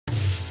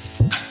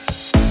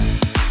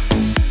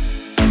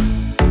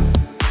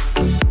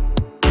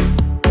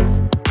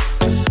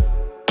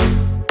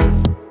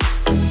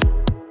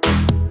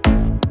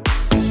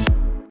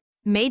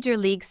Major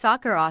League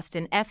Soccer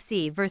Austin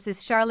FC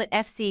vs Charlotte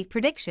FC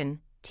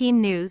prediction,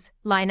 team news,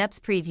 lineups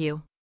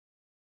preview.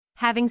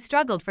 Having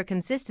struggled for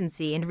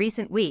consistency in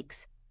recent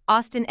weeks,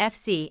 Austin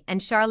FC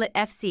and Charlotte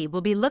FC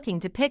will be looking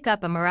to pick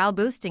up a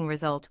morale-boosting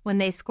result when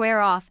they square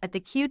off at the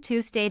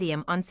Q2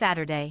 Stadium on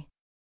Saturday.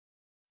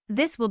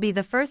 This will be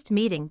the first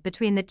meeting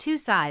between the two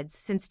sides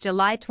since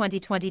July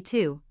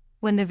 2022,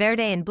 when the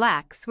Verde and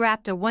Black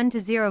scrapped a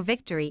 1-0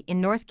 victory in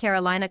North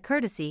Carolina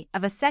courtesy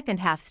of a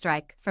second-half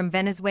strike from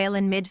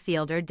Venezuelan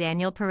midfielder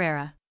Daniel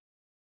Pereira.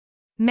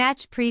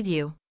 Match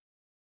preview.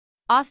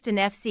 Austin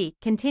FC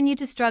continue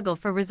to struggle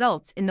for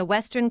results in the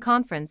Western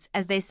Conference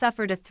as they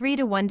suffered a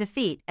 3-1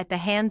 defeat at the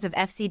hands of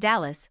FC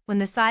Dallas when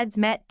the sides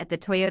met at the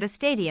Toyota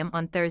Stadium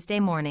on Thursday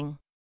morning.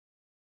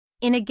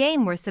 In a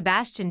game where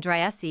Sebastian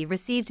Driussi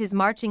received his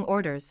marching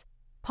orders,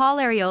 Paul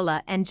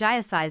Arriola and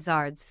Gyasi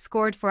Zardes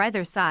scored for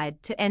either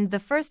side to end the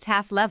first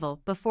half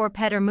level before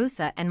Petar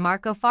Musa and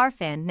Marco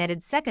Farfan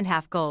netted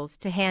second-half goals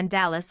to hand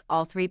Dallas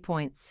all 3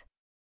 points.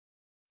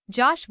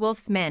 Josh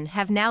Wolff's men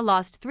have now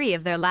lost 3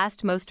 of their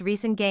most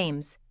recent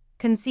games,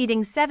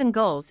 conceding 7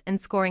 goals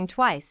and scoring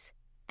twice,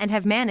 and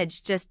have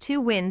managed just 2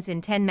 wins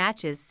in 10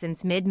 matches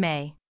since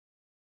mid-May.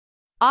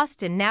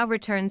 Austin now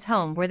returns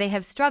home where they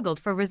have struggled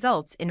for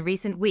results in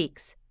recent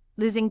weeks,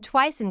 losing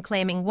twice and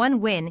claiming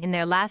 1 win in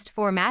their last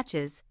 4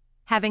 matches,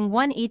 having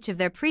won each of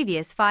their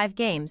previous 5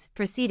 games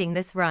preceding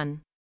this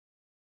run.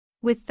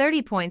 With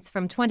 30 points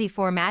from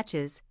 24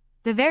 matches,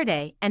 the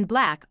Verde and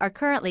Black are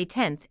currently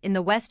 10th in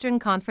the Western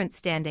Conference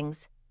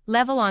standings,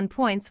 level on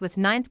points with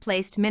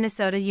 9th-placed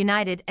Minnesota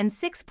United and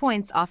 6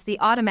 points off the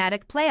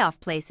automatic playoff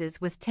places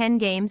with 10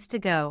 games to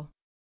go.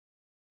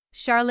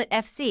 Charlotte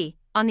FC,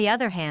 on the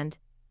other hand,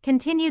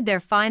 continued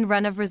their fine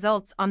run of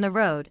results on the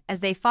road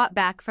as they fought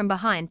back from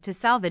behind to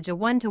salvage a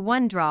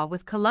 1-1 draw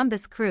with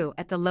Columbus Crew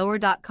at the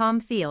Lower.com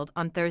field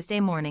on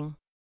Thursday morning.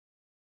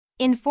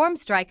 In-form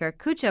striker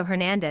Cucho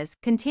Hernandez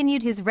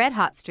continued his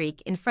red-hot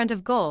streak in front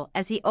of goal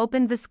as he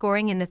opened the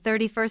scoring in the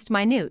 31st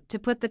minute to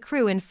put the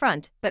Crew in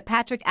front, but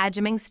Patrick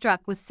Adjemeng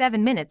struck with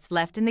 7 minutes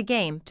left in the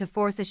game to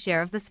force a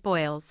share of the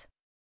spoils.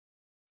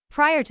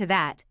 Prior to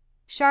that,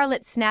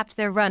 Charlotte snapped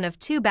their run of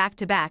 2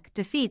 back-to-back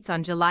defeats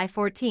on July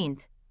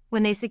 14th,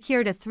 when they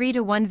secured a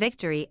 3-1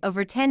 victory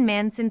over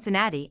 10-man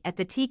Cincinnati at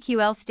the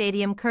TQL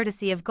Stadium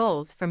courtesy of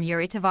goals from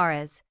Yuri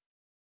Tavares,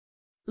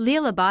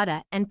 Leo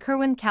Labada and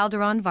Kerwin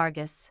Calderon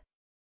Vargas.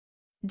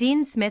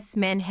 Dean Smith's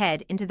men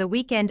head into the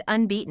weekend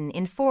unbeaten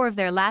in 4 of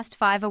their last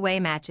 5 away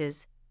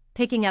matches,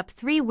 picking up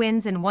 3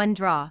 wins and 1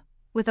 draw,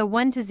 with a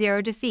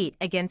 1-0 defeat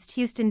against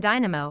Houston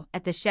Dynamo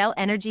at the Shell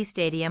Energy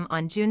Stadium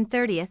on June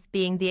 30th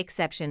being the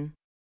exception.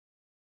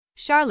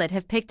 Charlotte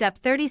have picked up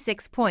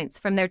 36 points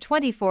from their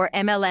 24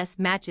 MLS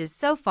matches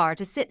so far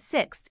to sit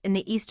 6th in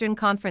the Eastern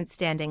Conference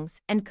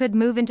standings and could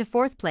move into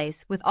 4th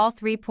place with all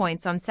 3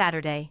 points on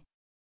Saturday.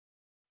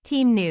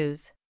 Team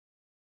news.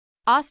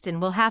 Austin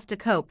will have to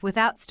cope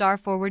without star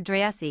forward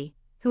Driussi,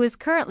 who is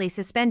currently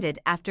suspended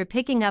after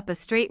picking up a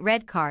straight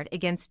red card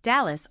against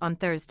Dallas on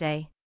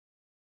Thursday.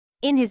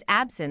 In his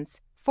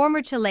absence,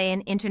 former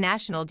Chilean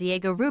international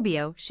Diego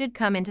Rubio should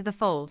come into the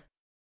fold,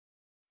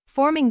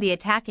 forming the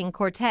attacking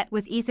quartet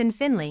with Ethan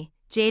Finlay,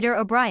 Jader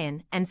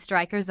O'Brien, and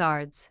striker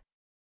Zardes.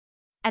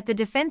 At the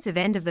defensive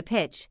end of the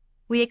pitch,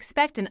 we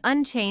expect an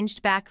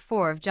unchanged back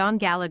 4 of John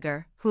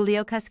Gallagher,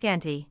 Julio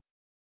Cascante,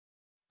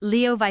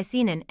 Leo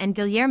Väisänen and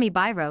Guilherme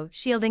Biro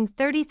shielding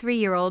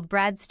 33-year-old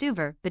Brad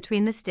Stuver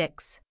between the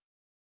sticks.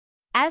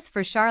 As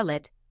for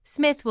Charlotte,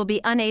 Smith will be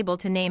unable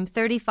to name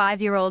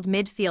 35-year-old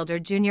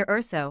midfielder Junior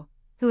Urso,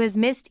 who has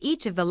missed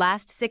each of the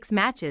last 6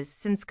 matches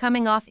since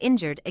coming off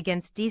injured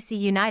against DC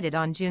United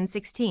on June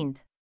 16.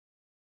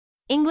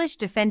 English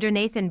defender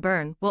Nathan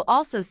Byrne will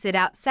also sit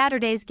out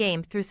Saturday's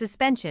game through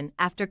suspension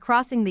after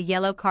crossing the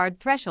yellow card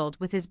threshold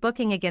with his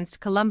booking against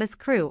Columbus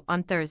Crew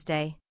on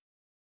Thursday.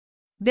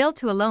 Bill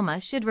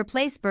Tuiloma should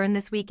replace Byrne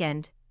this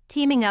weekend,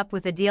 teaming up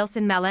with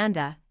Adilson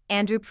Malanda,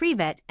 Andrew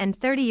Privet and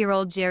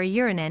 30-year-old Jerry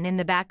Urinen in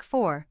the back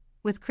 4,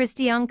 with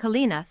Christian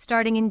Kalina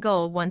starting in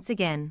goal once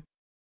again.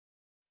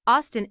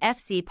 Austin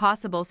FC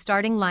possible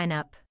starting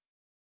lineup: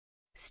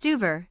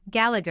 Stuver,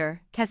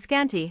 Gallagher,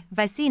 Cascante,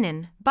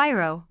 Väisänen,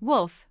 Biro,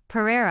 Wolff,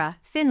 Pereira,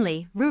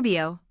 Finlay,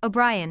 Rubio,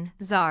 O'Brien,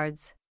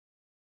 Zardes.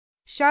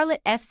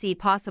 Charlotte FC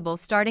possible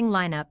starting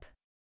lineup: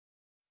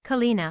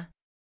 Kalina,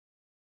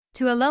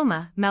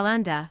 Tuiloma,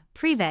 Malanda,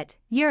 Privet,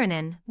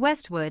 Urinen,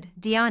 Westwood,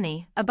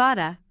 Diani,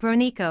 Abada,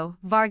 Bronico,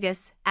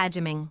 Vargas,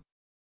 Adjemeng.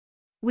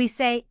 We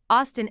say,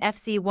 Austin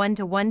FC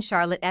 1-1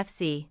 Charlotte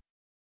FC.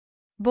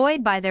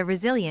 Buoyed by their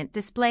resilient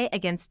display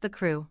against the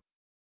Crew,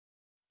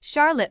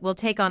 Charlotte will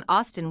take on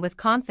Austin with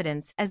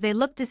confidence as they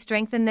look to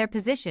strengthen their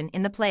position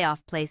in the playoff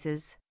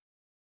places.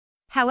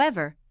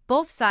 However,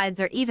 both sides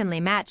are evenly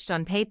matched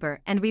on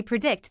paper and we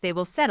predict they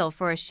will settle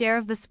for a share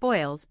of the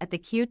spoils at the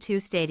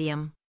Q2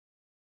 Stadium.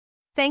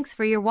 Thanks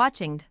for your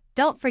watching.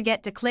 Don't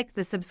forget to click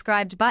the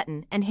subscribed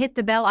button and hit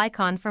the bell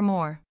icon for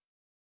more.